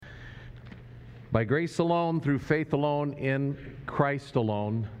By grace alone, through faith alone, in Christ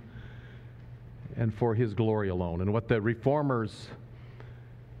alone, and for His glory alone. And what the Reformers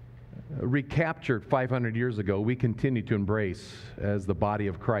recaptured 500 years ago, we continue to embrace as the body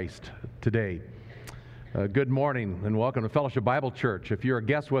of Christ today. Good morning and welcome to Fellowship Bible Church. If you're a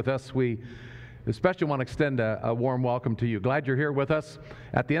guest with us, we especially want to extend a warm welcome to you. Glad you're here with us.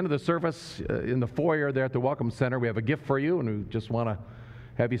 At the end of the service, in the foyer there at the Welcome Center, we have a gift for you, and we just want to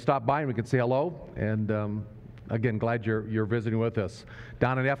have you stop by and we can say hello. And again, glad you're visiting with us.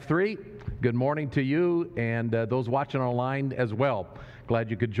 Down in F3, good morning to you and those watching online as well.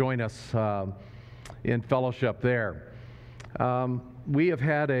 Glad you could join us in fellowship there. We have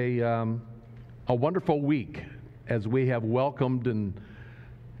had a wonderful week as we have welcomed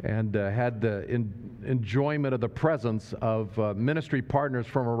and had the enjoyment of the presence of ministry partners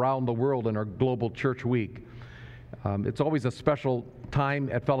from around the world in our Global Church Week. It's always a special time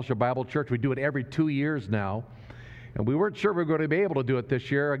at Fellowship Bible Church. We do it every 2 years now, and we weren't sure we were going to be able to do it this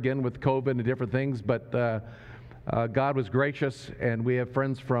year, again with COVID and different things, but God was gracious, and we have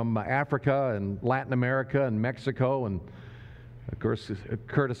friends from Africa and Latin America and Mexico, and of course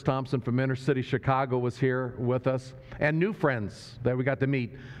Curtis Thompson from Inner City Chicago was here with us, and new friends that we got to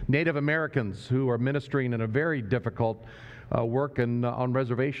meet, Native Americans who are ministering in a very difficult work and on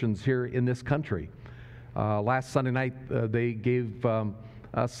reservations here in this country. Last Sunday night, they gave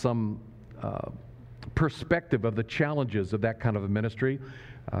us some perspective of the challenges of that kind of a ministry.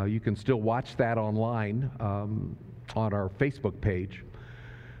 You can still watch that online on our Facebook page.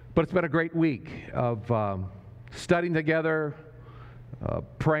 But it's been a great week of studying together,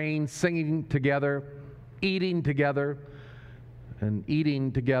 praying, singing together, eating together, and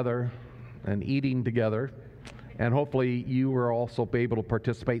eating together, and eating together. And hopefully you were also able to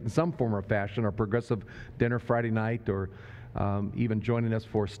participate in some form or fashion, or progressive dinner Friday night, or even joining us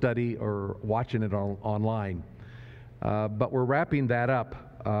for study or watching it online. But we're wrapping that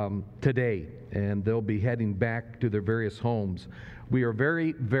up today, and they'll be heading back to their various homes. We are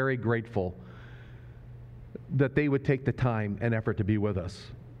very, very grateful that they would take the time and effort to be with us.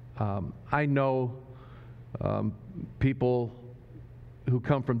 I know people who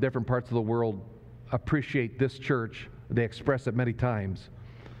come from different parts of the world appreciate this church. They express it many times.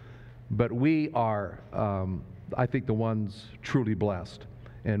 But we are, I think, the ones truly blessed.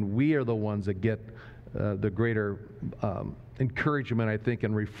 And we are the ones that get the greater encouragement, I think,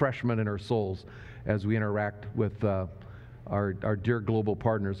 and refreshment in our souls as we interact with our dear global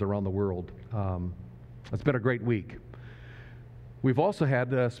partners around the world. It's been a great week. We've also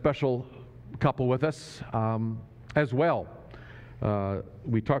had a special couple with us as well.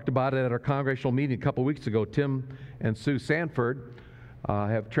 We talked about it at our congregational meeting a couple weeks ago. Tim and Sue Sanford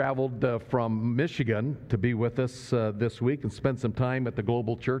have traveled from Michigan to be with us this week and spend some time at the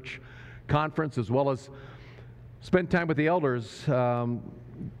Global Church Conference, as well as spend time with the elders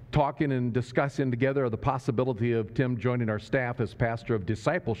talking and discussing together the possibility of Tim joining our staff as pastor of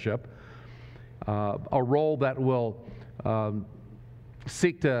discipleship, a role that will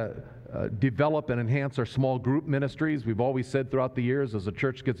seek to develop and enhance our small group ministries. We've always said throughout the years, as the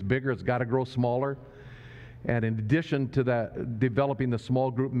church gets bigger, it's got to grow smaller. And in addition to that, developing the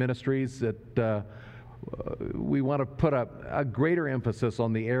small group ministries, that we want to put a greater emphasis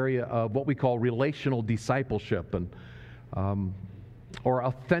on the area of what we call relational discipleship and or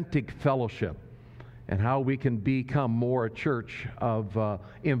authentic fellowship, and how we can become more a church of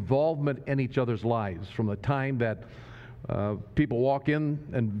involvement in each other's lives from the time that people walk in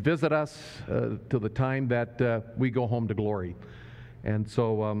and visit us to the time that we go home to glory. And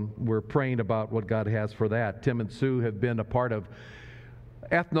so we're praying about what God has for that. Tim and Sue have been a part of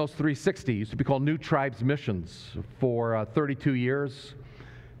Ethnos 360, used to be called New Tribes Missions, for 32 years.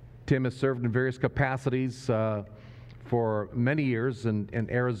 Tim has served in various capacities for many years in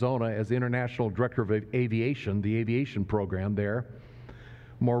Arizona as International Director of Aviation, the aviation program there.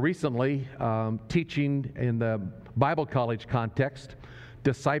 More recently, teaching in the Bible college context,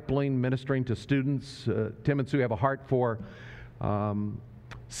 discipling, ministering to students. Tim and Sue have a heart for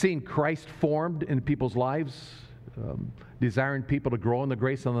seeing Christ formed in people's lives, desiring people to grow in the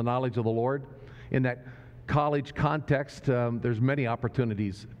grace and the knowledge of the Lord. In that college context, there's many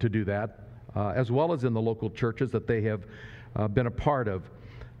opportunities to do that, as well as in the local churches that they have been a part of.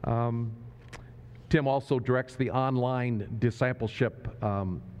 Tim also directs the online discipleship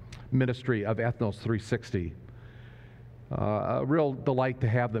ministry of Ethnos 360. A real delight to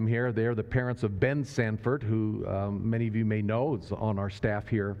have them here. They're the parents of Ben Sanford, who many of you may know is on our staff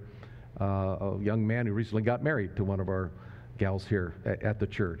here, a young man who recently got married to one of our gals here at the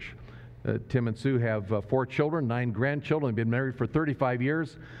church. Tim and Sue have 4 children, 9 grandchildren. They've been married for 35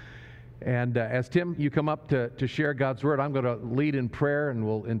 years. And as Tim, you come up to share God's Word, I'm going to lead in prayer, and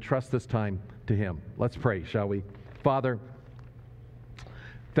we'll entrust this time to him. Let's pray, shall we? Father,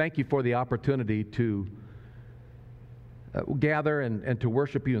 thank you for the opportunity to gather and to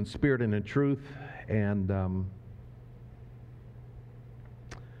worship you in spirit and in truth, and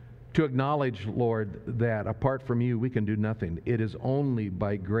to acknowledge, Lord, that apart from you we can do nothing. It is only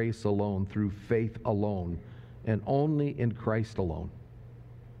by grace alone, through faith alone, and only in Christ alone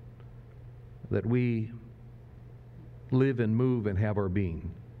that we live and move and have our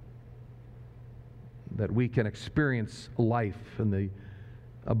being, that we can experience life and the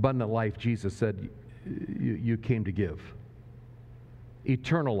abundant life Jesus said you came to give.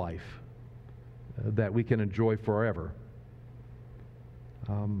 Eternal life that we can enjoy forever.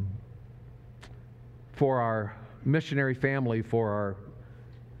 For our missionary family, for our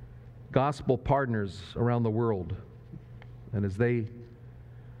gospel partners around the world, and as they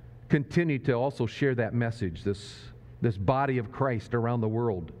continue to also share that message, this body of Christ around the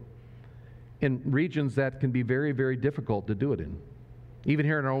world, in regions that can be very, very difficult to do it in. Even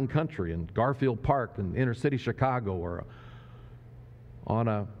here in our own country, in Garfield Park, in inner city Chicago, or on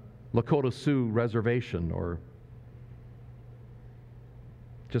a Lakota Sioux reservation, or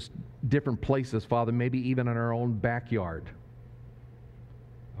just different places, Father, maybe even in our own backyard,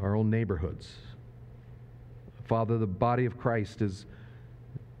 our own neighborhoods. Father, the body of Christ is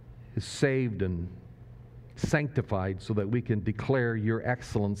saved and sanctified so that we can declare your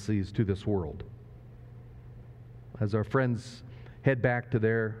excellencies to this world. As our friends head back to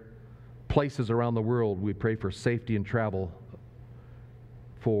their places around the world, we pray for safety and travel,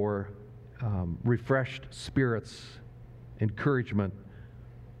 for refreshed spirits, encouragement,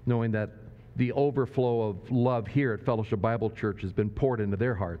 knowing that the overflow of love here at Fellowship Bible Church has been poured into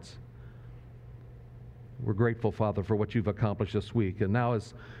their hearts. We're grateful, Father, for what you've accomplished this week. And now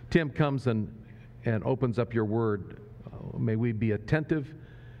as Tim comes and opens up your word, may we be attentive,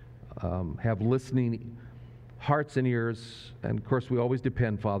 have listening hearts and ears, and of course we always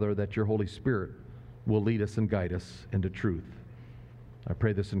depend, Father, that your Holy Spirit will lead us and guide us into truth. I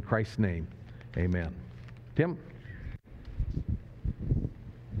pray this in Christ's name. Amen. Tim?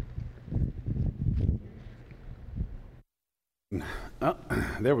 Oh,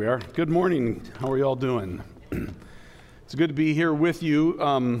 there we are. Good morning. How are you all doing? It's good to be here with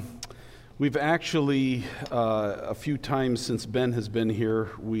you. We've actually, a few times since Ben has been here,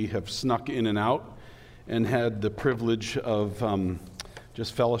 we have snuck in and out and had the privilege of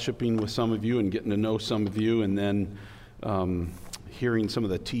just fellowshipping with some of you and getting to know some of you, and then hearing some of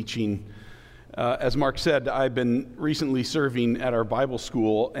the teaching. As Mark said, I've been recently serving at our Bible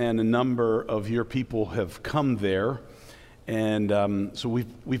school, and a number of your people have come there. And so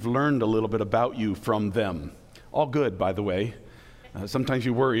we've learned a little bit about you from them. All good, by the way. Sometimes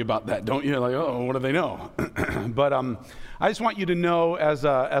you worry about that, don't you? Like, oh, what do they know? But I just want you to know, as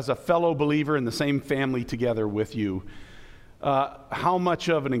a fellow believer in the same family together with you, how much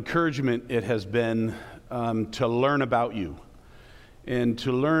of an encouragement it has been to learn about you and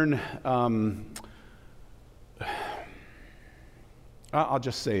to learn. I'll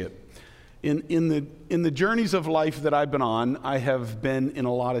just say it. In the journeys of life that I've been on, I have been in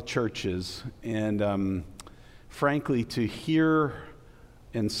a lot of churches, and frankly, to hear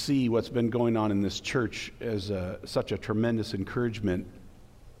and see what's been going on in this church is such a tremendous encouragement.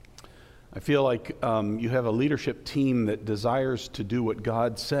 I feel like you have a leadership team that desires to do what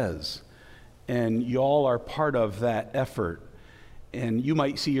God says, and y'all are part of that effort. And you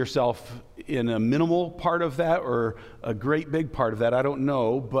might see yourself in a minimal part of that or a great big part of that, I don't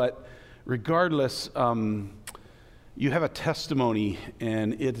know, but regardless, you have a testimony,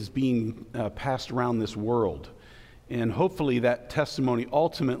 and it is being passed around this world. And hopefully that testimony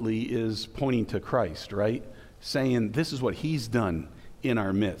ultimately is pointing to Christ, right? Saying this is what he's done in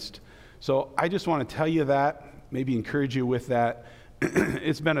our midst. So I just want to tell you that, maybe encourage you with that.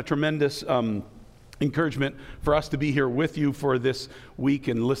 It's been a tremendous encouragement for us to be here with you for this week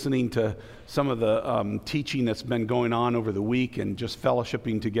and listening to some of the teaching that's been going on over the week, and just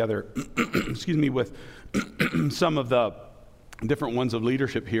fellowshipping together excuse me, with some of the different ones of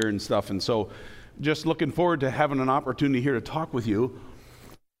leadership here and stuff. And so just looking forward to having an opportunity here to talk with you.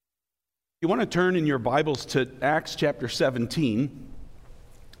 You want to turn in your Bibles to Acts chapter 17.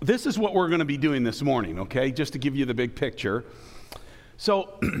 This is what we're going to be doing this morning, okay, just to give you the big picture.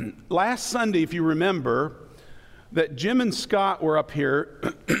 So last Sunday, if you remember, that Jim and Scott were up here,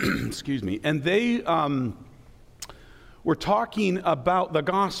 excuse me, and they were talking about the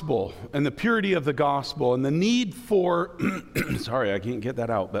gospel and the purity of the gospel and the need for, sorry, I can't get that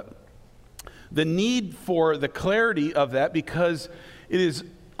out, but the need for the clarity of that, because it is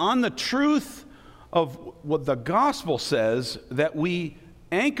on the truth of what the gospel says, that we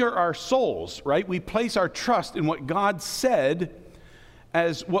anchor our souls, right? We place our trust in what God said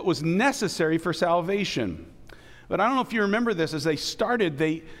as what was necessary for salvation. But I don't know if you remember this, as they started,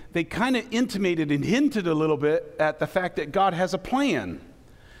 they kind of intimated and hinted a little bit at the fact that God has a plan.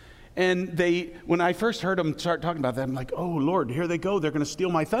 And when I first heard them start talking about that, I'm like, oh, Lord, here they go. They're going to steal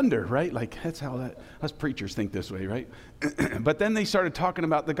my thunder, right? Like, that's how us preachers think this way, right? But then they started talking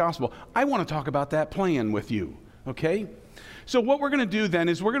about the gospel. I want to talk about that plan with you, okay? So what we're going to do then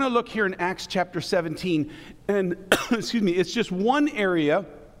is we're going to look here in Acts chapter 17. And, excuse me, it's just one area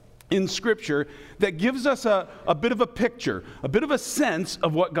in Scripture that gives us a bit of a picture, a bit of a sense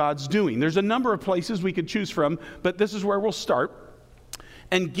of what God's doing. There's a number of places we could choose from, but this is where we'll start.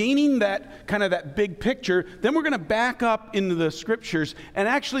 And gaining that kind of that big picture, then we're going to back up into the Scriptures and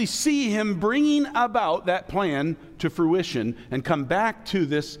actually see him bringing about that plan to fruition and come back to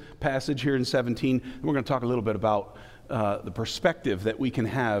this passage here in 17. And we're going to talk a little bit about the perspective that we can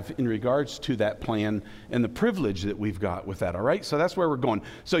have in regards to that plan and the privilege that we've got with that, all right? So that's where we're going.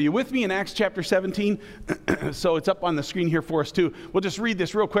 So you with me in Acts chapter 17? So it's up on the screen here for us too. We'll just read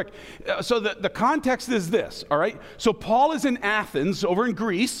this real quick. So the context is this, all right? So Paul is in Athens over in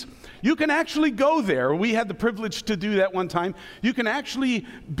Greece. You can actually go there. We had the privilege to do that one time. You can actually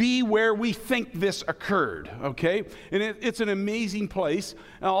be where we think this occurred, okay? And it's an amazing place.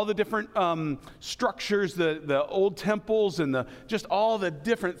 All the different structures, the old temples, and just all the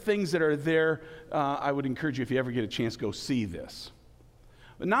different things that are there. I would encourage you, if you ever get a chance, go see this.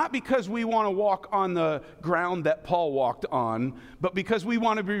 But not because we want to walk on the ground that Paul walked on, but because we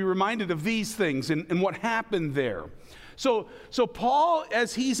want to be reminded of these things and what happened there. So Paul,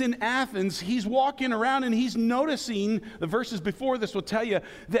 as he's in Athens, he's walking around and he's noticing, the verses before this will tell you,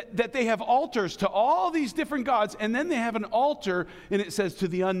 that they have altars to all these different gods, and then they have an altar, and it says, to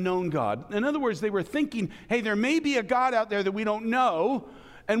the unknown God. In other words, they were thinking, hey, there may be a God out there that we don't know,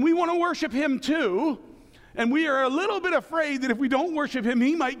 and we want to worship him too, and we are a little bit afraid that if we don't worship him,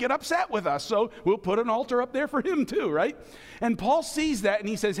 he might get upset with us, so we'll put an altar up there for him too, right? And Paul sees that, and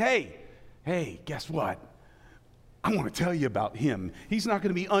he says, hey, guess what? I want to tell you about him. He's not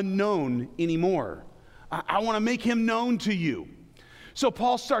going to be unknown anymore. I want to make him known to you. So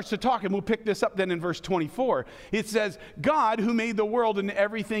Paul starts to talk, and we'll pick this up then in verse 24. It says, God, who made the world and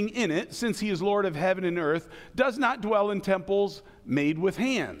everything in it, since he is Lord of heaven and earth, does not dwell in temples made with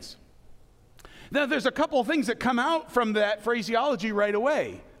hands. Now, there's a couple of things that come out from that phraseology right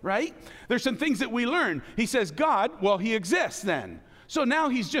away, right? There's some things that we learn. He says, God, well, he exists then. So now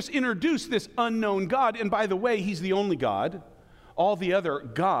he's just introduced this unknown God, and by the way, he's the only God. All the other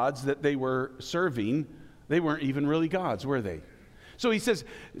gods that they were serving, they weren't even really gods, were they? So he says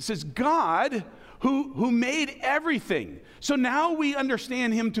God who made everything. So now we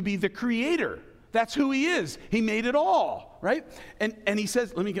understand him to be the creator. That's who he is. He made it all, right? And he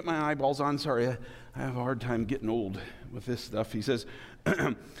says, let me get my eyeballs on. Sorry, I have a hard time getting old with this stuff. He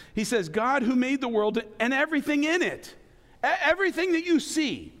says, God who made the world and everything in it. Everything that you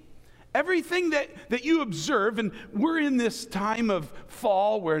see, everything that you observe, and we're in this time of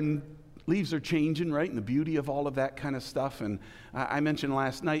fall where leaves are changing, right? And the beauty of all of that kind of stuff. And I mentioned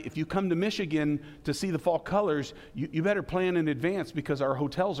last night, if you come to Michigan to see the fall colors, you better plan in advance because our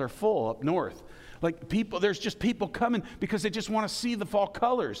hotels are full up north. Like there's just people coming because they just want to see the fall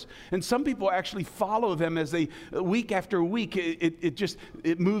colors. And some people actually follow them as they, week after week,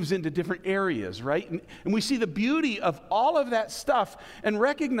 it moves into different areas, right? And we see the beauty of all of that stuff and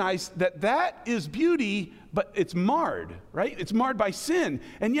recognize that is beauty, but it's marred, right? It's marred by sin.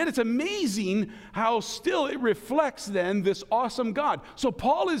 And yet it's amazing how still it reflects then this awesome God. So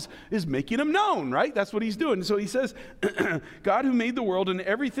Paul is making him known, right? That's what he's doing. So he says, God who made the world and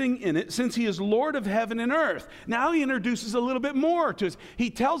everything in it, since he is Lord of heaven and earth. Now he introduces a little bit more to us. He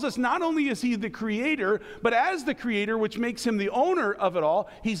tells us not only is he the creator, but as the creator, which makes him the owner of it all,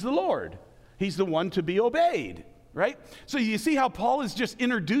 he's the Lord. He's the one to be obeyed. Right? So you see how Paul is just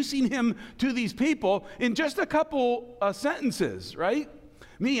introducing him to these people in just a couple sentences, right?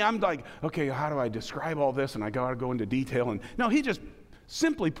 Me, I'm like, okay, how do I describe all this? And I got to go into detail. And no, he just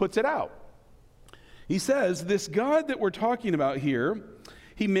simply puts it out. He says, this God that we're talking about here,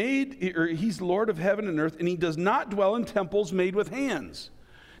 he's Lord of heaven and earth, and he does not dwell in temples made with hands.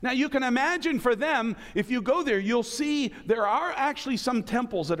 Now, you can imagine for them, if you go there, you'll see there are actually some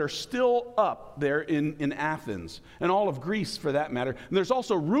temples that are still up there in Athens, and all of Greece for that matter. And there's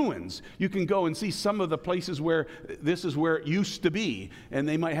also ruins. You can go and see some of the places where this is where it used to be, and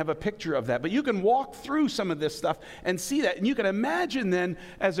they might have a picture of that. But you can walk through some of this stuff and see that. And you can imagine then,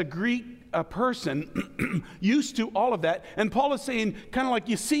 as a Greek a person used to all of that. And Paul is saying, kind of like,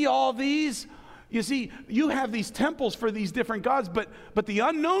 you see all these? You see, you have these temples for these different gods, but the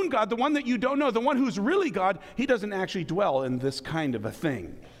unknown God, the one that you don't know, the one who's really God, he doesn't actually dwell in this kind of a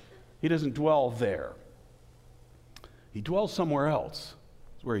thing. He doesn't dwell there. He dwells somewhere else.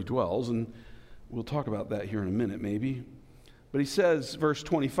 That's where he dwells, and we'll talk about that here in a minute maybe. But he says, verse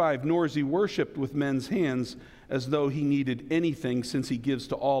 25, nor is he worshipped with men's hands as though he needed anything, since he gives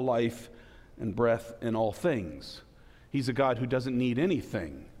to all life and breath and all things. He's a God who doesn't need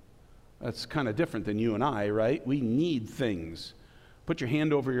anything. That's kind of different than you and I, right? We need things. Put your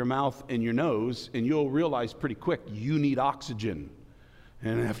hand over your mouth and your nose, and you'll realize pretty quick you need oxygen.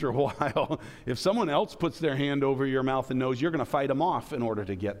 And after a while, if someone else puts their hand over your mouth and nose, you're going to fight them off in order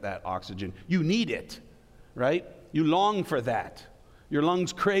to get that oxygen. You need it, right? You long for that. Your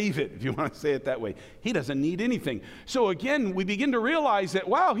lungs crave it, if you want to say it that way. He doesn't need anything. So again, we begin to realize that,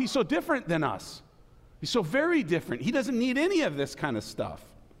 wow, he's so different than us. He's so very different. He doesn't need any of this kind of stuff.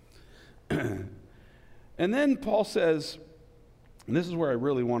 And then Paul says, and this is where I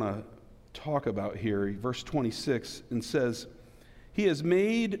really want to talk about here, verse 26, and says, he has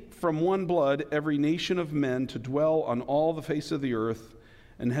made from one blood every nation of men to dwell on all the face of the earth,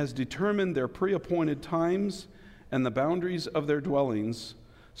 and has determined their pre-appointed times and the boundaries of their dwellings,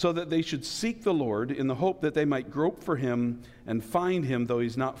 so that they should seek the Lord in the hope that they might grope for him and find him, though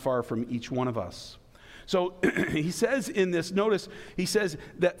he's not far from each one of us. So he says in this, notice, he says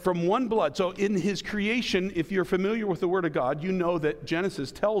that from one blood. So in his creation, if you're familiar with the Word of God, you know that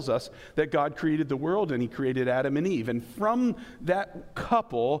Genesis tells us that God created the world and he created Adam and Eve. And from that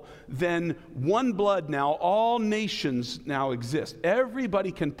couple, then one blood now, all nations now exist.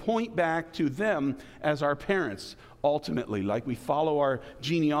 Everybody can point back to them as our parents. Ultimately, like we follow our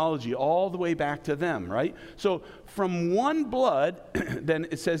genealogy all the way back to them, right? So from one blood, then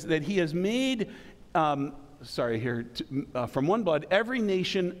it says that he has made, from one blood, every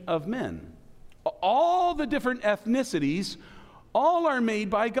nation of men. All the different ethnicities, all are made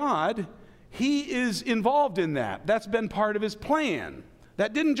by God. He is involved in that. That's been part of his plan.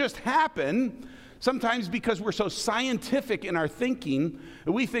 That didn't just happen. Sometimes because we're so scientific in our thinking,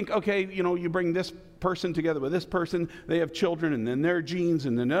 we think, okay, you know, you bring this person together with this person, they have children, and then their genes,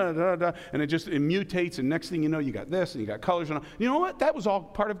 and then and it mutates, and next thing you know, you got this, and you got colors, and all. You know what? That was all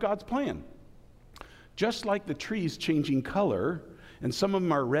part of God's plan. Just like the trees changing color, and some of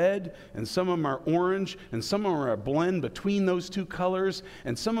them are red, and some of them are orange, and some of them are a blend between those two colors,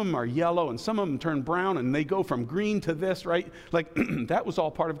 and some of them are yellow, and some of them turn brown, and they go from green to this, right? Like, that was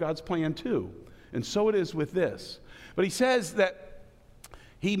all part of God's plan too. And so it is with this. But he says that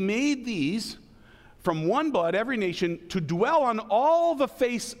he made these from one blood, every nation, to dwell on all the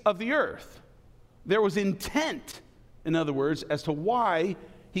face of the earth. There was intent, in other words, as to why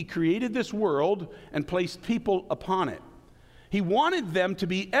he created this world and placed people upon it. He wanted them to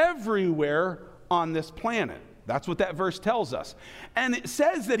be everywhere on this planet. That's what that verse tells us. And it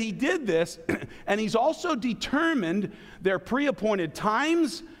says that he did this, and he's also determined their pre-appointed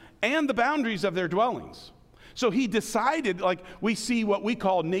times and the boundaries of their dwellings. So he decided, like we see what we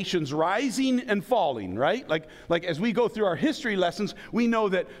call nations rising and falling, right? Like as we go through our history lessons, we know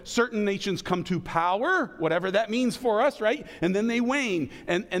that certain nations come to power, whatever that means for us, right? And then they wane.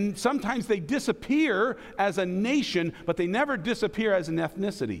 And sometimes they disappear as a nation, but they never disappear as an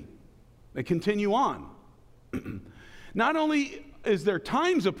ethnicity. They continue on. Not only is there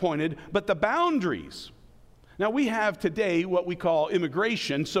times appointed, but the boundaries. Now, we have today what we call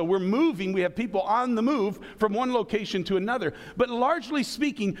immigration, so we're moving, we have people on the move from one location to another. But largely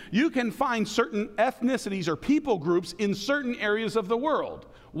speaking, you can find certain ethnicities or people groups in certain areas of the world.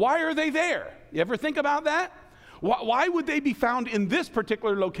 Why are they there? You ever think about that? Why would they be found in this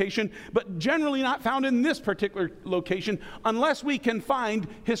particular location, but generally not found in this particular location, unless we can find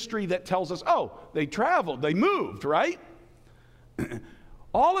history that tells us, oh, they traveled, they moved, right?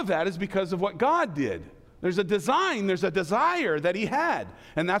 All of that is because of what God did. There's a design, there's a desire that he had.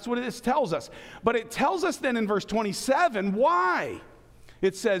 And that's what it tells us. But it tells us then in verse 27 why.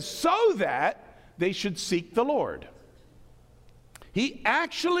 It says, so that they should seek the Lord. He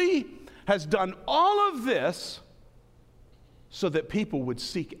actually has done all of this so that people would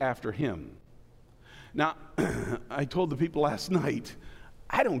seek after him. Now, I told the people last night,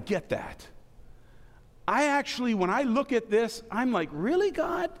 I don't get that. I actually, when I look at this, I'm like, really,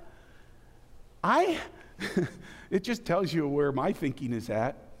 God? It just tells you where my thinking is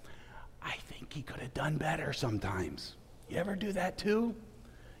at. I think he could have done better sometimes. You ever do that too?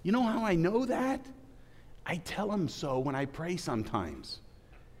 You know how I know that? I tell him so when I pray sometimes.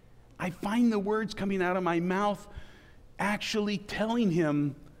 I find the words coming out of my mouth actually telling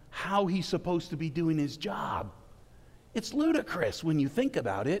him how he's supposed to be doing his job. It's ludicrous when you think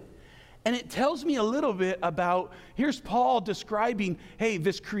about it. And it tells me a little bit about, here's Paul describing, hey,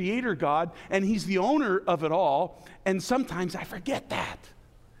 this creator God, and he's the owner of it all. And sometimes I forget that.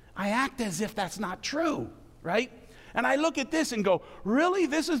 I act as if that's not true, right? And I look at this and go, really?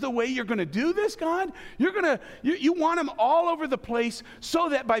 This is the way you're going to do this, God? You want them all over the place so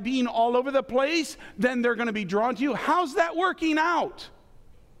that by being all over the place, then they're going to be drawn to you. How's that working out?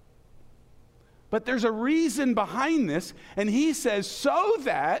 But there's a reason behind this, and he says, so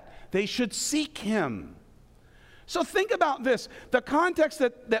that they should seek him. So think about this. The context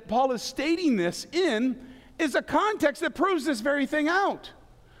that Paul is stating this in is a context that proves this very thing out.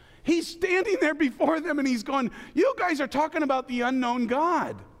 He's standing there before them and he's going, you guys are talking about the unknown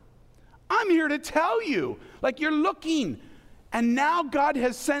God. I'm here to tell you. Like, you're looking, and now God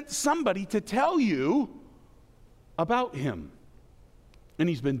has sent somebody to tell you about him. And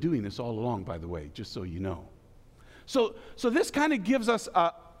he's been doing this all along, by the way, just so you know. So this kind of gives us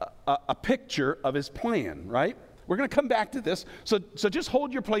a picture of his plan, right? We're going to come back to this. So just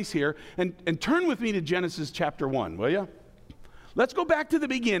hold your place here and turn with me to Genesis chapter 1, will you? Let's go back to the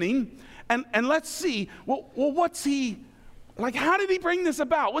beginning and let's see, well, what's he, like, how did he bring this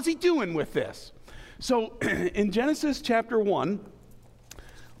about? What's he doing with this? So in Genesis chapter 1,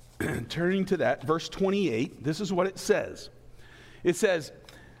 turning to that, verse 28, this is what it says. It says,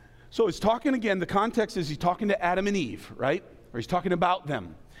 so it's talking again, the context is he's talking to Adam and Eve, right? Or he's talking about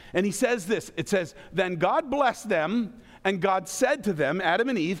them. And he says this, it says, then God blessed them, and God said to them, Adam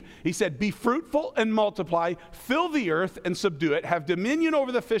and Eve, he said, be fruitful and multiply, fill the earth and subdue it, have dominion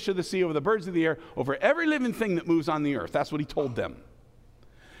over the fish of the sea, over the birds of the air, over every living thing that moves on the earth. That's what he told them.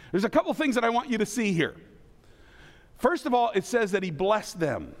 There's a couple things that I want you to see here. First of all, it says that he blessed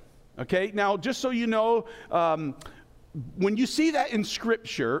them. Okay, now just so you know, when you see that in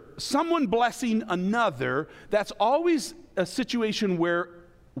Scripture, someone blessing another, that's always a situation where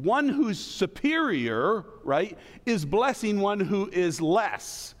one who's superior, right, is blessing one who is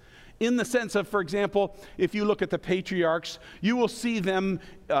less. In the sense of, for example, if you look at the patriarchs, you will see them,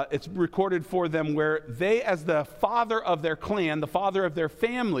 it's recorded for them where they, as the father of their clan, the father of their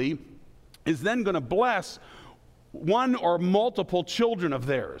family, is then going to bless one or multiple children of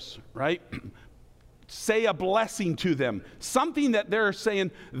theirs, right? Say a blessing to them. Something that they're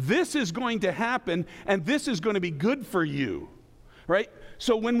saying, this is going to happen and this is going to be good for you, right?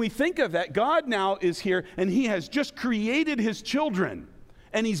 So when we think of that, God now is here and he has just created his children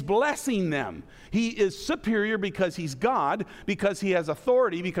and he's blessing them. He is superior because he's God, because he has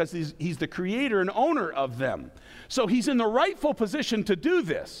authority, because he's the creator and owner of them. So he's in the rightful position to do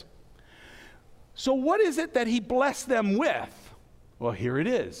this. So what is it that he blessed them with? Well, here it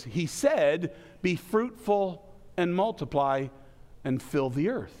is. He said, be fruitful and multiply and fill the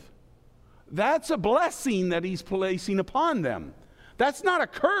earth. That's a blessing that he's placing upon them. That's not a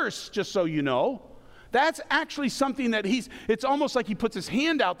curse, just so you know. That's actually something that it's almost like he puts his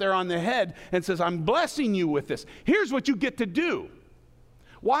hand out there on the head and says, I'm blessing you with this. Here's what you get to do.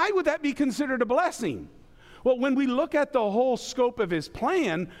 Why would that be considered a blessing? Well, when we look at the whole scope of his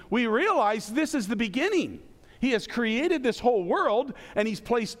plan, we realize this is the beginning. He has created this whole world, and he's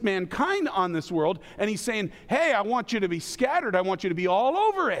placed mankind on this world, and he's saying, hey, I want you to be scattered. I want you to be all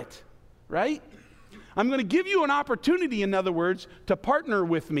over it, right? I'm going to give you an opportunity, in other words, to partner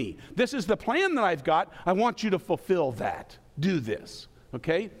with me. This is the plan that I've got. I want you to fulfill that. Do this,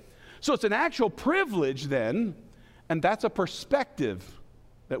 okay? So it's an actual privilege then, and that's a perspective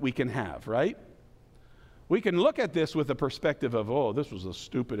that we can have, right? We can look at this with a perspective of, oh, this was the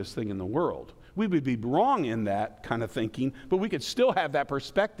stupidest thing in the world. We would be wrong in that kind of thinking, but we could still have that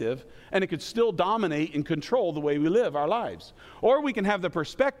perspective, and it could still dominate and control the way we live our lives. Or we can have the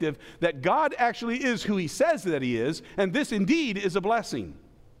perspective that God actually is who he says that he is, and this indeed is a blessing.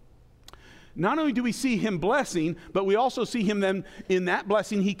 Not only do we see him blessing, but we also see him then in that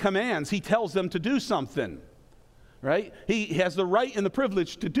blessing he commands. He tells them to do something. Right? He has the right and the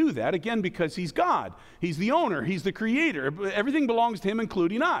privilege to do that, again, because he's God. He's the owner. He's the creator. Everything belongs to him,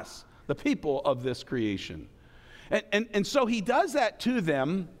 including us, the people of this creation. And so he does that to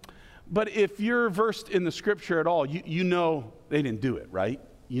them, but if you're versed in the Scripture at all, you know they didn't do it, right?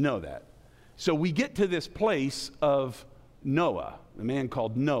 You know that. So we get to this place of Noah, a man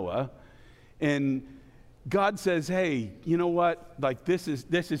called Noah, and God says, hey, you know what? Like, this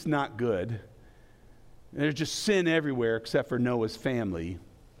is not good. There's just sin everywhere except for Noah's family.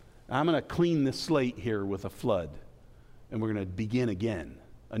 I'm going to clean the slate here with a flood, and we're going to begin again,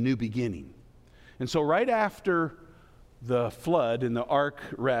 a new beginning. And so right after the flood and the ark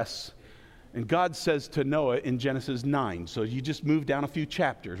rests, And God says to Noah in Genesis 9. So you just move down a few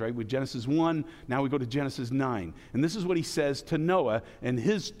chapters, right? With Genesis 1, now we go to Genesis 9. And this is what he says to Noah and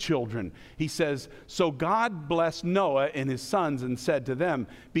his children. He says, so God blessed Noah and his sons and said to them,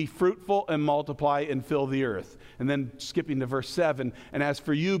 be fruitful and multiply and fill the earth. And then skipping to verse 7, and as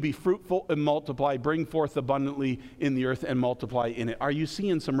for you, be fruitful and multiply, bring forth abundantly in the earth and multiply in it. Are you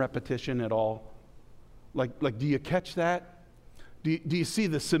seeing some repetition at all? Like do you catch that? Do you see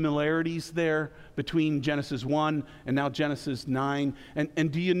the similarities there between Genesis 1 and now Genesis 9?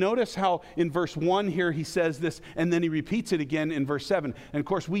 And do you notice how in verse 1 here he says this, and then he repeats it again in verse 7? And of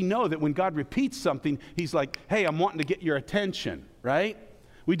course, we know that when God repeats something, he's like, hey, I'm wanting to get your attention, right?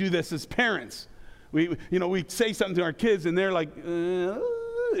 We do this as parents. We say something to our kids, and they're like,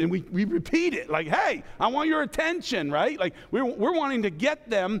 and we repeat it like, hey, I want your attention, right? Like we're wanting to get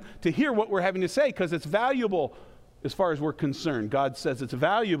them to hear what we're having to say because it's valuable. As far as we're concerned, God says it's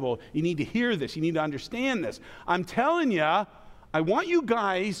valuable. You need to hear this. You need to understand this. I'm telling you, I want you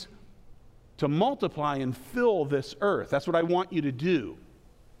guys to multiply and fill this earth. That's what I want you to do.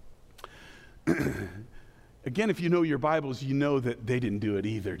 Again, if you know your Bibles, you know that they didn't do it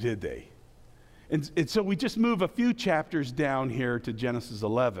either, did they? And so we just move a few chapters down here to Genesis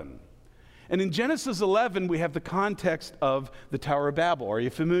 11. And in Genesis 11, we have the context of the Tower of Babel. Are you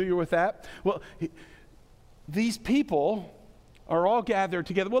familiar with that? Well, these people are all gathered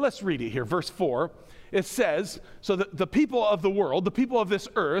together. Well, let's read it here. Verse 4, it says, so the people of the world, the people of this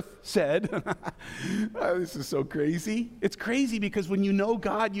earth said, oh, this is so crazy. It's crazy because when you know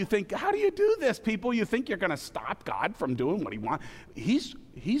God, you think, how do you do this, people? You think you're going to stop God from doing what he wants.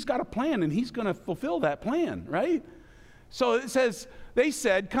 He's got a plan, and he's going to fulfill that plan, right? So it says, they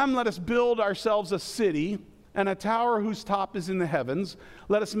said, come, let us build ourselves a city and a tower whose top is in the heavens.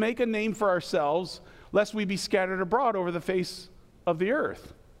 Let us make a name for ourselves, lest we be scattered abroad over the face of the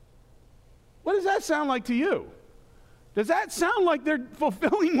earth. What does that sound like to you? Does that sound like they're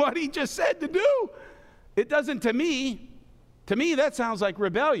fulfilling what he just said to do? It doesn't to me. To me, that sounds like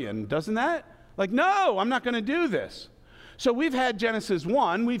rebellion, doesn't that? Like, no, I'm not going to do this. So we've had Genesis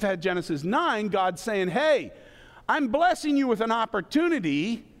 1, we've had Genesis 9, God saying, hey, I'm blessing you with an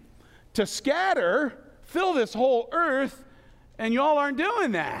opportunity to scatter, fill this whole earth, and y'all aren't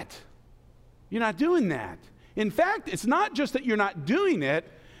doing that. You're not doing that. In fact, it's not just that you're not doing it.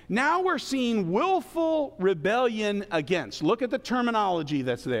 Now we're seeing willful rebellion against. Look at the terminology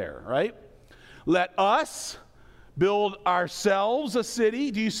that's there, right? Let us build ourselves a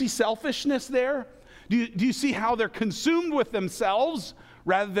city. Do you see selfishness there? Do you see how they're consumed with themselves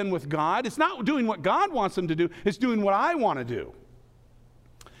rather than with God? It's not doing what God wants them to do. It's doing what I want to do.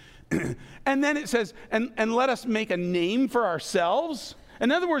 And then it says, and let us make a name for ourselves.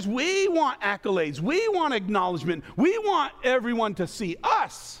 In other words, we want accolades. We want acknowledgement. We want everyone to see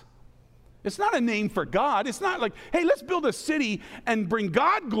us. It's not a name for God. It's not like, hey, let's build a city and bring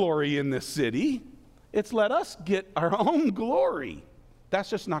God glory in this city. It's let us get our own glory. That's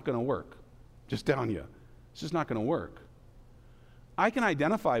just not going to work. Just telling you. It's just not going to work. I can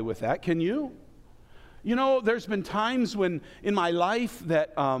identify with that. Can you? You know, there's been times when in my life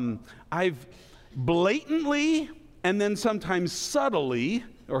that I've blatantly and then sometimes subtly,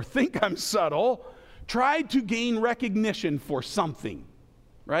 or think I'm subtle, tried to gain recognition for something,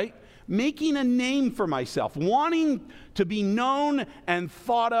 right? Making a name for myself, wanting to be known and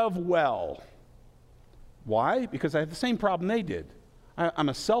thought of well. Why? Because I have the same problem they did. I'm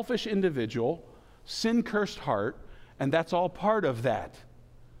a selfish individual, sin-cursed heart, and that's all part of that.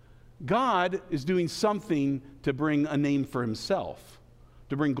 God is doing something to bring a name for himself,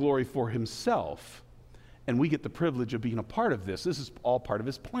 to bring glory for himself. And we get the privilege of being a part of this. This is all part of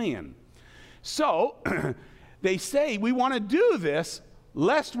his plan. So they say, we want to do this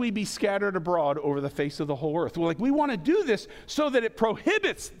lest we be scattered abroad over the face of the whole earth. Well, like, we want to do this so that it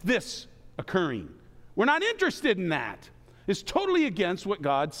prohibits this occurring. We're not interested in that. It's totally against what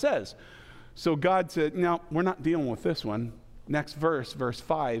God says. So God said, no, we're not dealing with this one. Next verse, verse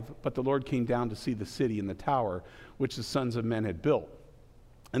 5, but the Lord came down to see the city and the tower which the sons of men had built.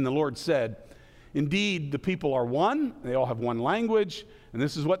 And the Lord said, indeed, the people are one. They all have one language, and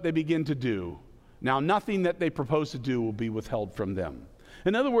this is what they begin to do. Now, nothing that they propose to do will be withheld from them.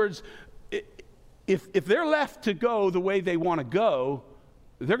 In other words, if they're left to go the way they want to go,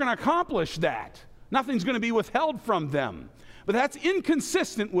 they're going to accomplish that. Nothing's going to be withheld from them. But that's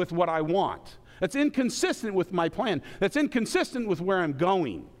inconsistent with what I want. That's inconsistent with my plan. That's inconsistent with where I'm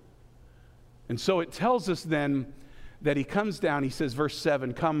going. And so it tells us then that he comes down, he says, verse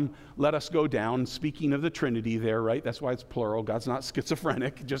 7, come, let us go down, speaking of the Trinity there, right? That's why it's plural. God's not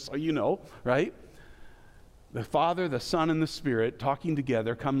schizophrenic, just so you know, right? The Father, the Son, and the Spirit talking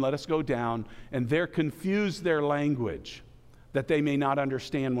together, come, let us go down, and there confuse their language, that they may not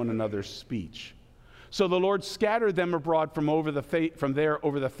understand one another's speech. So the Lord scattered them abroad from there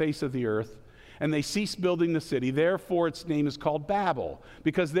over the face of the earth, and they ceased building the city. Therefore its name is called Babel,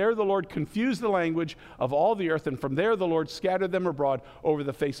 because there the Lord confused the language of all the earth, and from there the Lord scattered them abroad over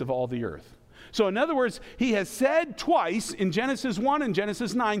the face of all the earth. So in other words, he has said twice in Genesis 1 and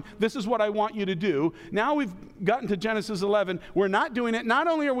Genesis 9, this is what I want you to do. Now we've gotten to Genesis 11. We're not doing it. Not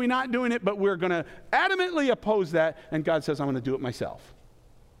only are we not doing it, but we're going to adamantly oppose that. And God says, I'm going to do it myself.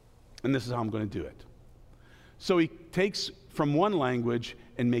 And this is how I'm going to do it. So he takes from one language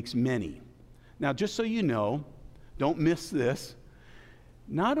and makes many. Now, just so you know, don't miss this.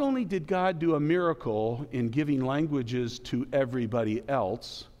 Not only did God do a miracle in giving languages to everybody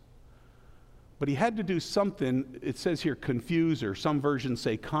else, but he had to do something, it says here confuse, or some versions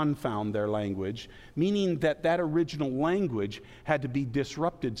say confound their language, meaning that that original language had to be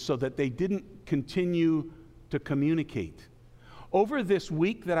disrupted so that they didn't continue to communicate. Over this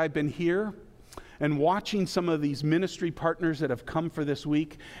week that I've been here and watching some of these ministry partners that have come for this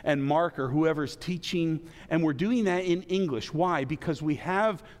week, and Mark or whoever's teaching, and we're doing that in English. Why? Because we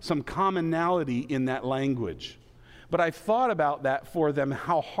have some commonality in that language. But I've thought about that for them,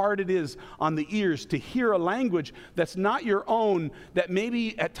 how hard it is on the ears to hear a language that's not your own, that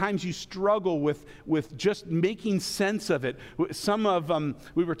maybe at times you struggle with just making sense of it.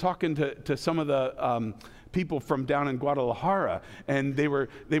 We were talking to some of the people from down in Guadalajara, and they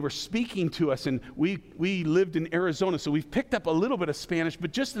were speaking to us, and we lived in Arizona, so we've picked up a little bit of Spanish,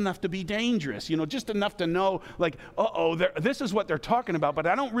 but just enough to be dangerous, just enough to know, like, this is what they're talking about, but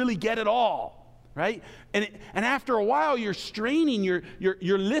I don't really get it all. Right? And after a while, you're straining,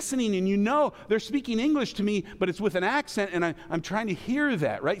 you're listening, and they're speaking English to me, but it's with an accent, and I'm trying to hear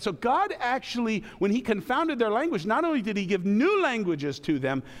that, right? So God actually, when he confounded their language, not only did he give new languages to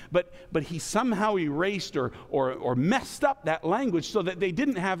them, but he somehow erased or messed up that language so that they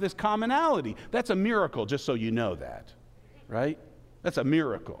didn't have this commonality. That's a miracle, just so you know that, right? That's a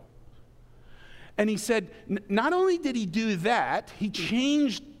miracle. And he said, not only did he do that, he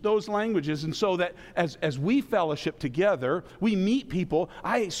changed those languages. And so that as we fellowship together, we meet people.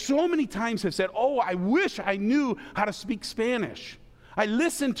 I so many times have said, I wish I knew how to speak Spanish. I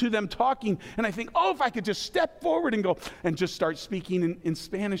listen to them talking, and I think, if I could just step forward and go and just start speaking in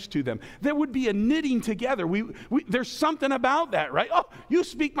Spanish to them. There would be a knitting together. There's something about that, right? You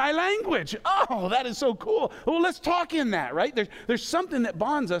speak my language. That is so cool. Well, let's talk in that, right? There's something that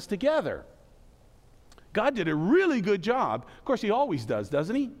bonds us together. God did a really good job. Of course, he always does,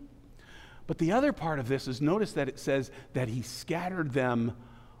 doesn't he? But the other part of this is, notice that it says that he scattered them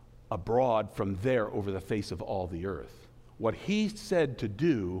abroad from there over the face of all the earth. What he said to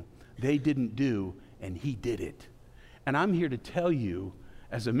do, they didn't do, and he did it. And I'm here to tell you,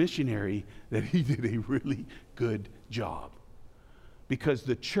 as a missionary, that he did a really good job. Because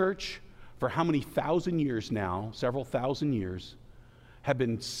the church, for how many thousand years now, several thousand years, have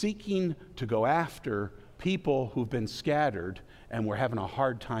been seeking to go after people who've been scattered, and we're having a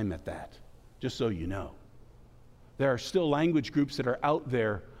hard time at that, just so you know. There are still language groups that are out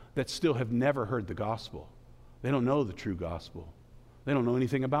there that still have never heard the gospel. They don't know the true gospel. They don't know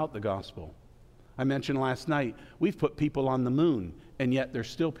anything about the gospel. I mentioned last night, we've put people on the moon, and yet there's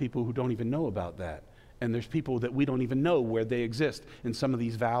still people who don't even know about that. And there's people that we don't even know where they exist in some of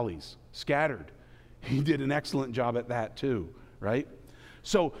these valleys, scattered. He did an excellent job at that too, right?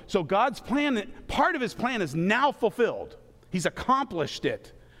 So God's plan, part of his plan is now fulfilled. He's accomplished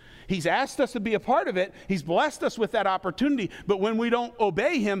it. He's asked us to be a part of it. He's blessed us with that opportunity. But when we don't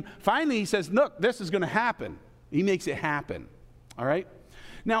obey him, finally he says, look, this is going to happen. He makes it happen. All right?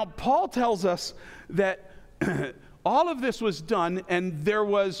 Now, Paul tells us that all of this was done, and there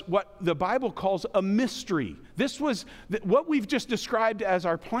was what the Bible calls a mystery. This was what we've just described as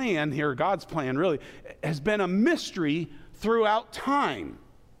our plan here, God's plan really, has been a mystery throughout time.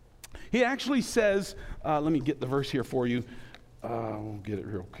 He actually says, let me get the verse here for you. We'll get it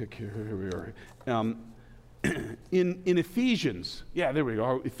real quick here. Here we are. In Ephesians, there we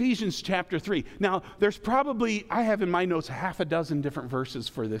go. Ephesians chapter 3. Now, there's probably, I have in my notes half a dozen different verses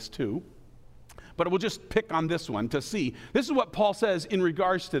for this too. But we'll just pick on this one to see. This is what Paul says in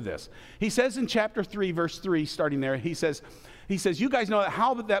regards to this. He says in chapter 3, verse 3, starting there, he says, you guys know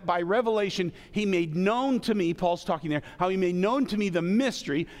how that by revelation he made known to me, Paul's talking there, how he made known to me the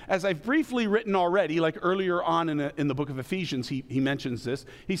mystery, as I've briefly written already, like earlier on in the book of Ephesians, he mentions this.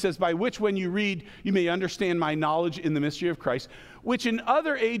 He says, by which when you read, you may understand my knowledge in the mystery of Christ, which in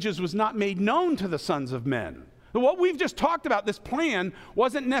other ages was not made known to the sons of men, What we've just talked about, this plan,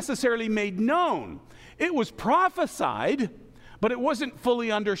 wasn't necessarily made known. It was prophesied, but it wasn't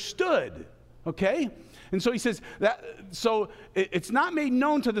fully understood. Okay? And so he says that, so it's not made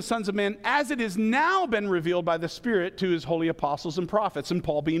known to the sons of men as it has now been revealed by the Spirit to his holy apostles and prophets, and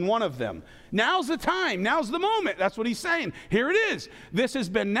Paul being one of them. Now's the time. Now's the moment. That's what he's saying. Here it is. This has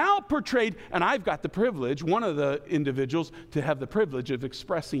been now portrayed, and I've got the privilege, one of the individuals, to have the privilege of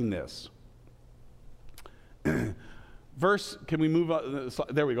expressing this. Verse, can we move on?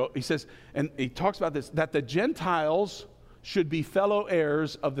 There we go. He says, and he talks about this, that the Gentiles should be fellow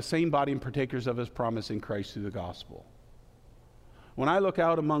heirs of the same body and partakers of his promise in Christ through the gospel. When I look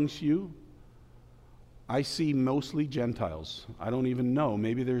out amongst you, I see mostly Gentiles. I don't even know.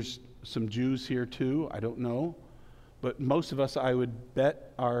 Maybe there's some Jews here too. I don't know. But most of us, I would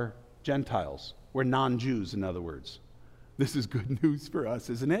bet, are Gentiles. We're non-Jews, in other words. This is good news for us,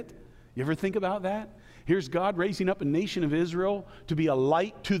 isn't it? You ever think about that? Here's God raising up a nation of Israel to be a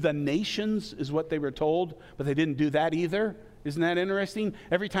light to the nations, is what they were told, but they didn't do that either. Isn't that interesting?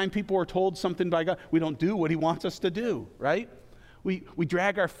 Every time people are told something by God, we don't do what he wants us to do, right? We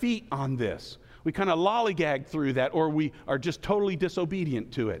drag our feet on this. We kind of lollygag through that, or we are just totally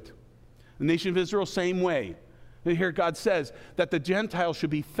disobedient to it. The nation of Israel, same way. And here God says that the Gentiles should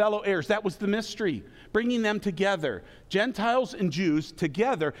be fellow heirs. That was the mystery, bringing them together, Gentiles and Jews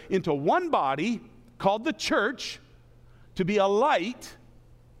together into one body called the church, to be a light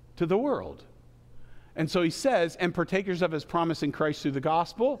to the world. And so he says, and partakers of his promise in Christ through the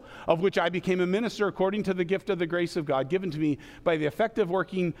gospel, of which I became a minister according to the gift of the grace of God given to me by the effective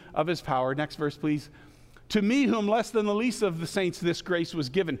working of his power. Next verse, please. To me, whom less than the least of the saints this grace was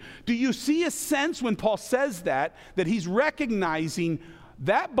given. Do you see a sense when Paul says that he's recognizing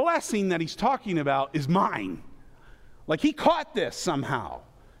that blessing that he's talking about is mine? Like he caught this somehow.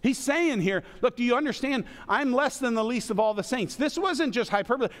 He's saying here, look, do you understand? I'm less than the least of all the saints. This wasn't just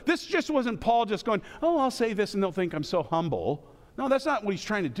hyperbole. This just wasn't Paul just going, oh, I'll say this and they'll think I'm so humble. No, that's not what he's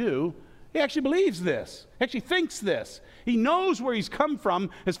trying to do. He actually believes this. He actually thinks this. He knows where he's come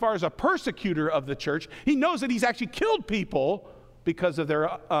from as far as a persecutor of the church. He knows that he's actually killed people because of their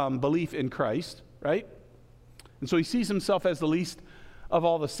belief in Christ, right? And so he sees himself as the least of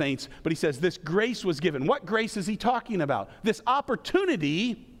all the saints. But he says this grace was given. What grace is he talking about? This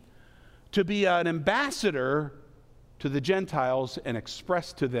opportunity to be an ambassador to the Gentiles and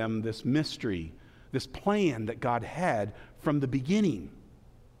express to them this mystery, this plan that God had from the beginning.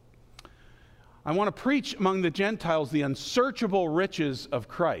 I want to preach among the Gentiles the unsearchable riches of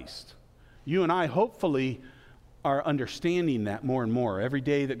Christ. You and I hopefully are understanding that more and more. Every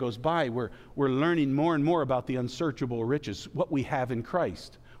day that goes by, we're learning more and more about the unsearchable riches, what we have in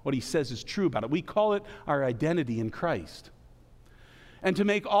Christ, what he says is true about it. We call it our identity in Christ. And to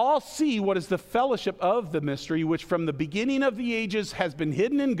make all see what is the fellowship of the mystery, which from the beginning of the ages has been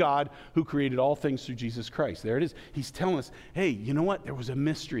hidden in God, who created all things through Jesus Christ. There it is. He's telling us, hey, you know what? There was a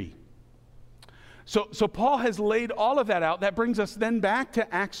mystery. So Paul has laid all of that out. That brings us then back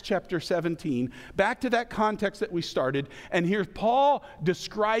to Acts chapter 17, back to that context that we started. And here's Paul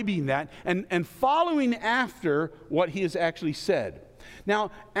describing that and following after what he has actually said. Now,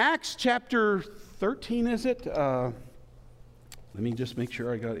 Acts chapter 13, is it? Let me just make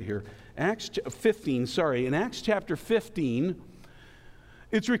sure I got it here. Acts 15, sorry. In Acts chapter 15,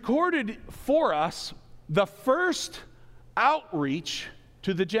 it's recorded for us the first outreach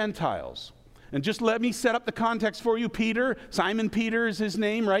to the Gentiles. And just let me set up the context for you. Peter, Simon Peter is his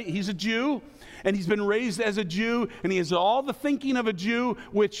name, right? He's a Jew, and he's been raised as a Jew, and he has all the thinking of a Jew,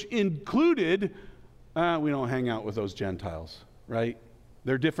 which included, we don't hang out with those Gentiles, right?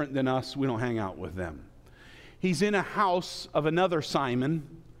 They're different than us. We don't hang out with them. He's in a house of another Simon,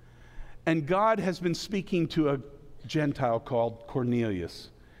 and God has been speaking to a Gentile called Cornelius.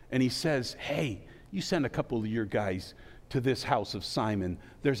 And he says, hey, you send a couple of your guys to this house of Simon.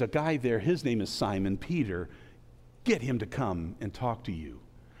 There's a guy there. His name is Simon Peter. Get him to come and talk to you.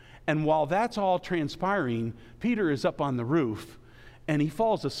 And while that's all transpiring, Peter is up on the roof, and he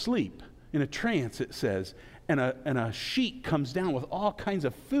falls asleep in a trance, it says. And a sheet comes down with all kinds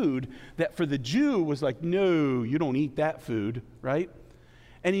of food that for the Jew was like, no, you don't eat that food, right?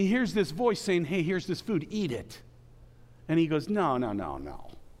 And he hears this voice saying, hey, here's this food, eat it. And he goes, no. I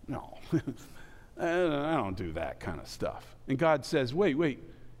don't do that kind of stuff. And God says, wait,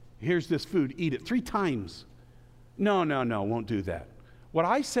 here's this food, eat it 3 times. No, won't do that. What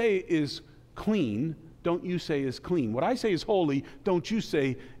I say is clean, don't you say is clean. What I say is holy, don't you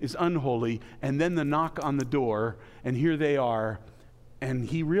say is unholy. And then the knock on the door, and here they are, and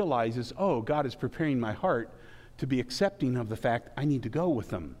he realizes, oh, God is preparing my heart to be accepting of the fact I need to go with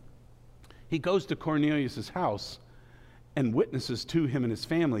them. He goes to Cornelius' house and witnesses to him and his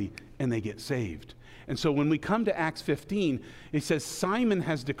family, and they get saved. And so when we come to Acts 15, it says Simon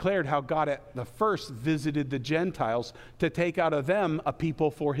has declared how God at the first visited the Gentiles to take out of them a people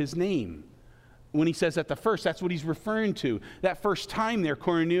for his name. When he says at the first, that's what he's referring to. That first time there,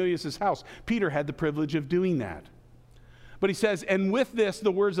 Cornelius' house, Peter had the privilege of doing that. But he says, and with this,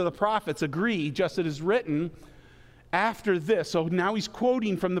 the words of the prophets agree, just as it is written, after this. So now he's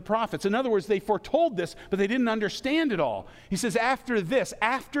quoting from the prophets. In other words, they foretold this, but they didn't understand it all. He says, after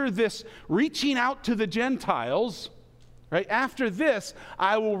this reaching out to the Gentiles, right? After this,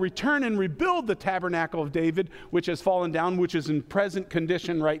 I will return and rebuild the tabernacle of David, which has fallen down, which is in present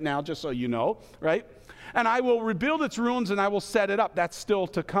condition right now, just so you know, right? And I will rebuild its ruins and I will set it up. That's still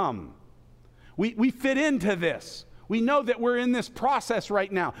to come. We fit into this. We know that we're in this process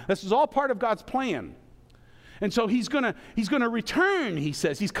right now. This is all part of God's plan. And so he's going to return, he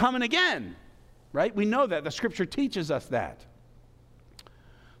says. He's coming again, right? We know that. The scripture teaches us that.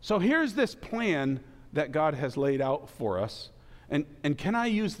 So here's this plan that God has laid out for us. And can I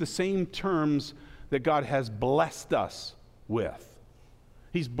use the same terms that God has blessed us with?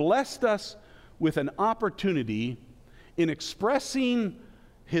 He's blessed us with an opportunity in expressing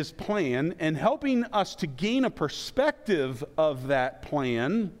his plan and helping us to gain a perspective of that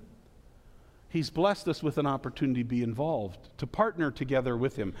plan. He's blessed us with an opportunity to be involved, to partner together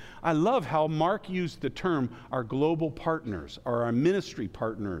with him. I love how Mark used the term our global partners, or our ministry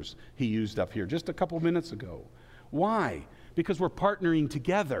partners, he used up here just a couple minutes ago. Why? Because we're partnering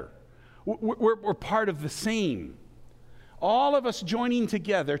together. We're part of the same. All of us joining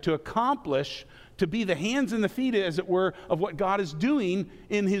together to accomplish, to be the hands and the feet, as it were, of what God is doing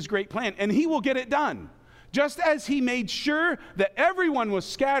in his great plan. And he will get it done. Just as he made sure that everyone was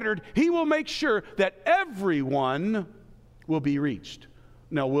scattered, he will make sure that everyone will be reached.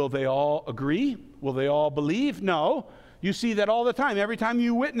 Now, will they all agree? Will they all believe? No. You see that all the time. Every time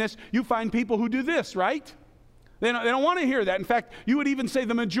you witness, you find people who do this, right? They don't want to hear that. In fact, you would even say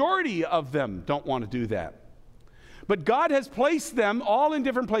the majority of them don't want to do that. But God has placed them all in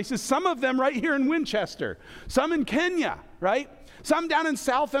different places, some of them right here in Winchester, some in Kenya, right? Some down in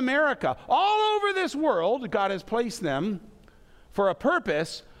South America. All over this world, God has placed them for a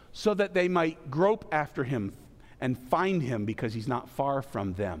purpose so that they might grope after him and find him because he's not far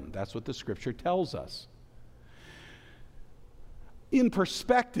from them. That's what the scripture tells us. In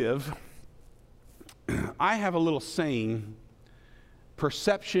perspective, I have a little saying,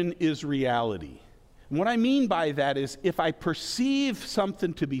 perception is reality. And what I mean by that is if I perceive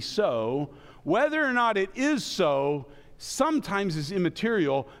something to be so, whether or not it is so, sometimes is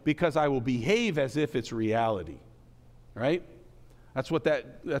immaterial because I will behave as if it's reality, right? That's what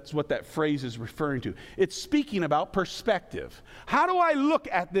that phrase is referring to. It's speaking about perspective. How do I look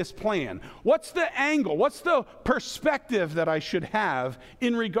at this plan? What's the angle? What's the perspective that I should have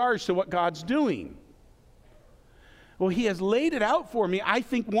in regards to what God's doing? Well, he has laid it out for me. I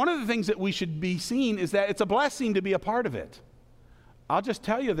think one of the things that we should be seeing is that it's a blessing to be a part of it. I'll just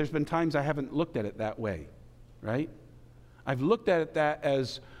tell you, there's been times I haven't looked at it that way, right? I've looked at it that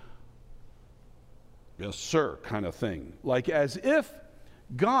as, yes, sir, kind of thing. Like as if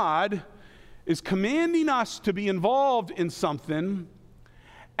God is commanding us to be involved in something,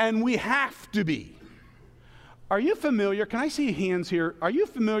 and we have to be. Are you familiar? Can I see hands here? Are you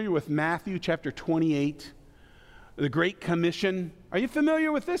familiar with Matthew chapter 28? The Great Commission. Are you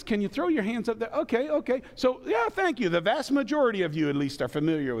familiar with this? Can you throw your hands up there? Okay. So, yeah, thank you. The vast majority of you, at least, are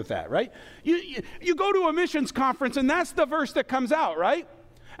familiar with that, right? You go to a missions conference, and that's the verse that comes out, right?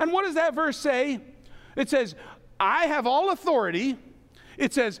 And what does that verse say? It says, I have all authority.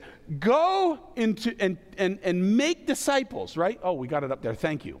 It says, go into and make disciples, right? Oh, we got it up there.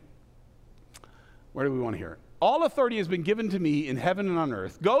 Thank you. Where do we want to hear it? All authority has been given to me in heaven and on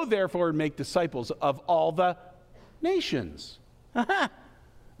earth. Go, therefore, and make disciples of all the nations.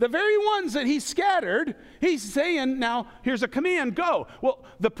 The very ones that he scattered, he's saying, now, here's a command, go. Well,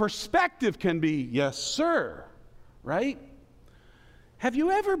 the perspective can be, yes, sir, right? Have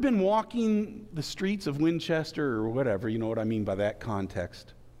you ever been walking the streets of Winchester or whatever, you know what I mean by that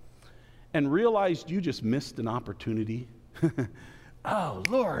context, and realized you just missed an opportunity? Oh,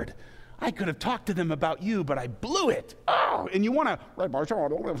 Lord, I could have talked to them about you, but I blew it. Oh, and you want to, and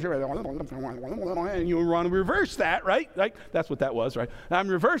you want to reverse that, right? Like, that's what that was, right? I'm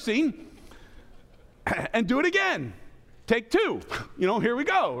reversing and do it again. Take two. Here we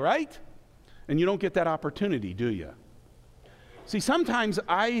go, right? And you don't get that opportunity, do you? See, sometimes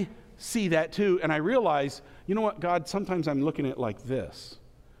I see that too, and I realize, you know what, God, sometimes I'm looking at it like this,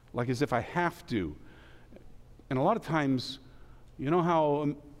 like as if I have to. And a lot of times, you know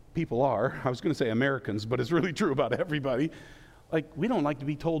how people are. I was going to say Americans, but it's really true about everybody. Like, we don't like to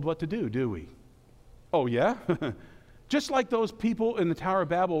be told what to do we? Oh, yeah? Just like those people in the Tower of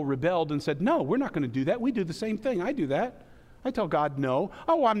Babel rebelled and said, no, we're not going to do that. We do the same thing. I do that. I tell God no.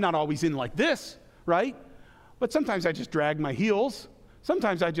 Oh, I'm not always in like this, right? But sometimes I just drag my heels.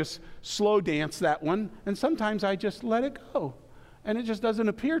 Sometimes I just slow dance that one. And sometimes I just let it go. And it just doesn't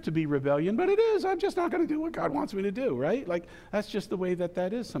appear to be rebellion, but it is. I'm just not going to do what God wants me to do, right? Like, that's just the way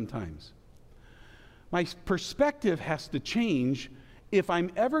that is sometimes. My perspective has to change if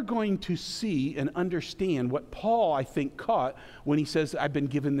I'm ever going to see and understand what Paul, I think, caught when he says, I've been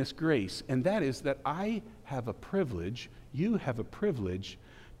given this grace. And that is that I have a privilege, you have a privilege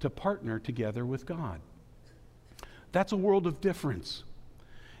to partner together with God. That's a world of difference.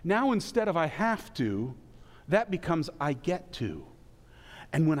 Now, instead of I have to, that becomes I get to.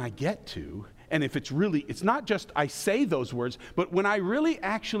 And when I get to, and if it's not just I say those words, but when I really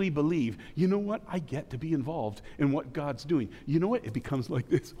actually believe, you know what, I get to be involved in what God's doing. You know what, it becomes like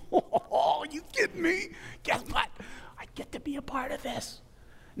this. Oh, you kidding me? Guess what? I get to be a part of this.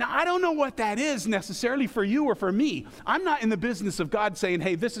 Now, I don't know what that is necessarily for you or for me. I'm not in the business of God saying,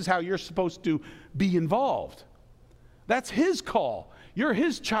 hey, this is how you're supposed to be involved. That's His call. You're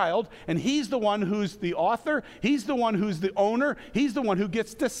His child, and He's the one who's the author. He's the one who's the owner. He's the one who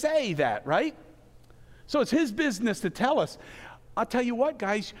gets to say that, right? So it's His business to tell us. I'll tell you what,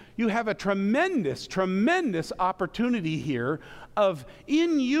 guys, you have a tremendous, tremendous opportunity here of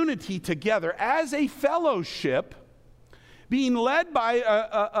in unity together as a fellowship, being led by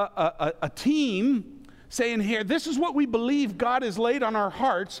a team, saying here, this is what we believe God has laid on our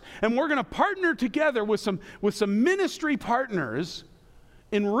hearts, and we're going to partner together with some ministry partners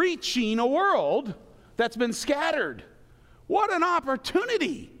in reaching a world that's been scattered. What an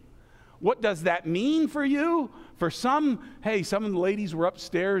opportunity. What does that mean for you? For some, hey, some of the ladies were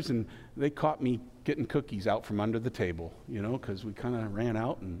upstairs and they caught me getting cookies out from under the table, you know, because we kind of ran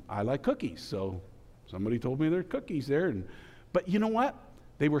out and I like cookies. So somebody told me there are cookies there. But you know what?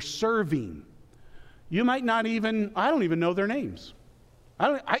 They were serving. You might not even, I don't even know their names.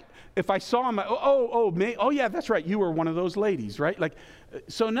 If I saw them, oh yeah, that's right. You were one of those ladies, right? Like,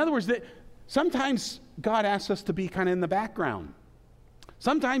 so in other words, sometimes God asks us to be kind of in the background.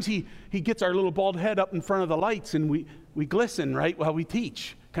 Sometimes he gets our little bald head up in front of the lights and we glisten, right, while we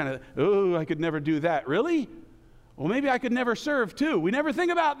teach. Kind of, oh, I could never do that. Really? Well, maybe I could never serve too. We never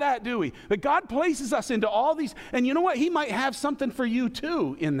think about that, do we? But God places us into all these, and you know what? He might have something for you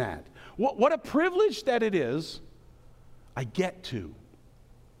too in that. What a privilege that it is. I get to.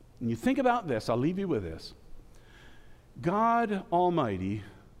 And you think about this, I'll leave you with this. God Almighty,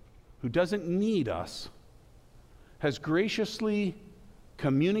 who doesn't need us, has graciously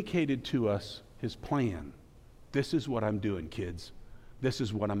communicated to us His plan. This is what I'm doing, kids. This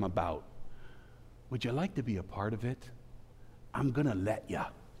is what I'm about. Would you like to be a part of it? I'm going to let you.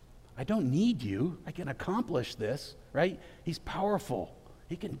 I don't need you. I can accomplish this, right? He's powerful.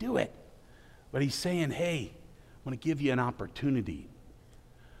 He can do it. But He's saying, hey, I'm going to give you an opportunity.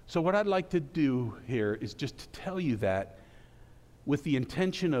 So what I'd like to do here is just to tell you that with the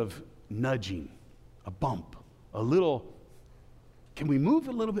intention of nudging, a bump, a little, can we move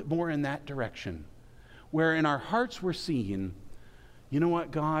a little bit more in that direction? Where in our hearts we're seeing, you know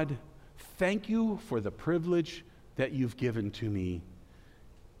what, God, thank you for the privilege that you've given to me.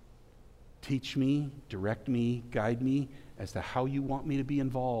 Teach me, direct me, guide me as to how you want me to be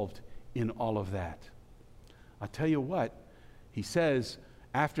involved in all of that. I'll tell you what, He says,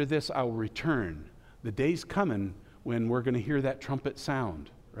 after this I will return. The day's coming when we're going to hear that trumpet sound,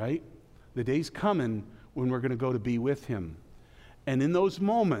 right? The day's coming when we're going to go to be with Him. And in those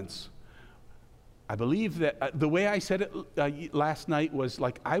moments, I believe that the way I said it last night was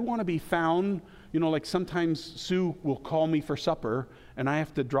like, I want to be found, you know, like sometimes Sue will call me for supper and I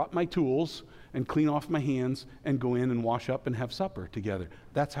have to drop my tools and clean off my hands and go in and wash up and have supper together.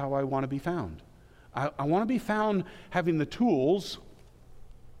 That's how I want to be found. I want to be found having the tools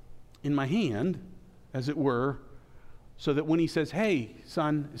in my hand, as it were, so that when He says, hey,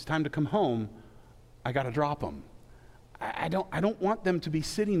 son, it's time to come home, I got to drop them. I don't want them to be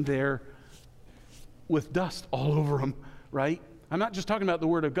sitting there with dust all over them, right? I'm not just talking about the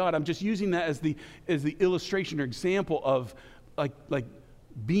Word of God. I'm just using that as the illustration or example of like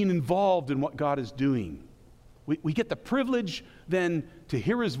being involved in what God is doing. We get the privilege then to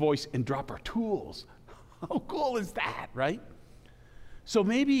hear His voice and drop our tools. How cool is that, right? So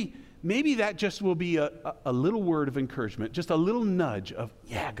maybe that just will be a little word of encouragement, just a little nudge of,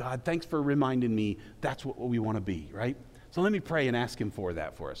 yeah, God, thanks for reminding me that's what we want to be, right? So let me pray and ask Him for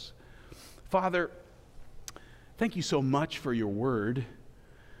that for us. Father, thank you so much for your word.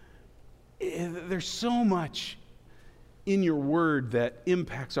 there's so much in your word that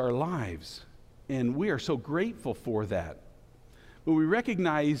impacts our lives, and we are so grateful for that. But we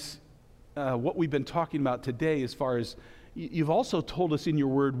recognize what we've been talking about today as far as you've also told us in your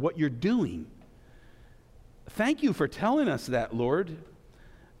word what you're doing. Thank you for telling us that, Lord.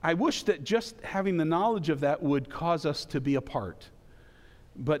 I wish that just having the knowledge of that would cause us to be apart.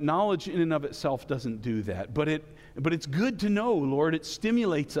 But knowledge in and of itself doesn't do that. But it's good to know, Lord. It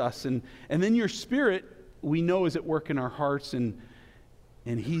stimulates us. And then your Spirit, we know, is at work in our hearts. And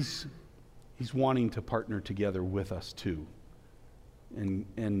He's wanting to partner together with us too.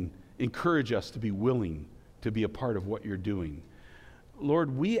 And encourage us to be willing to be a part of what you're doing.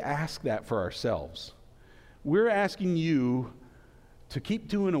 Lord, we ask that for ourselves. We're asking you to keep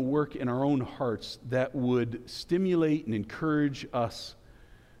doing a work in our own hearts that would stimulate and encourage us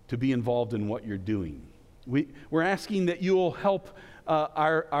to be involved in what you're doing. We're asking that you'll help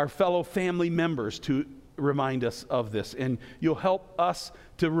our fellow family members to remind us of this, and you'll help us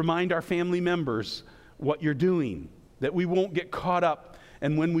to remind our family members what you're doing, that we won't get caught up,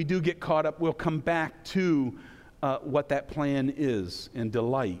 and when we do get caught up, we'll come back to what that plan is and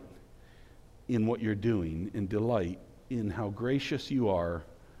delight in what you're doing and delight in how gracious you are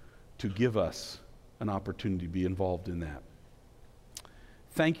to give us an opportunity to be involved in that.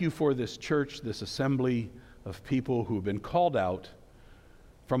 Thank you for this church, this assembly of people who have been called out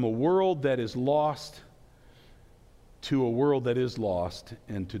from a world that is lost to a world that is lost,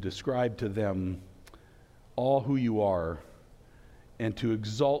 and to describe to them all who you are and to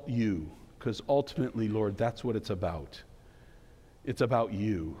exalt you, because ultimately, Lord, that's what it's about. It's about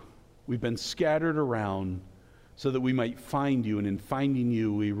you. We've been scattered around so that we might find you, and in finding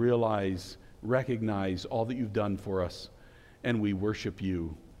you, we recognize all that you've done for us, and we worship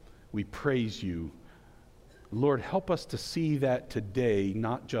you. We praise you. Lord, help us to see that today,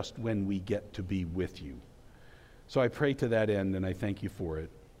 not just when we get to be with you. So I pray to that end, and I thank you for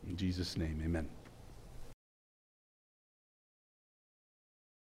it. In Jesus' name, amen.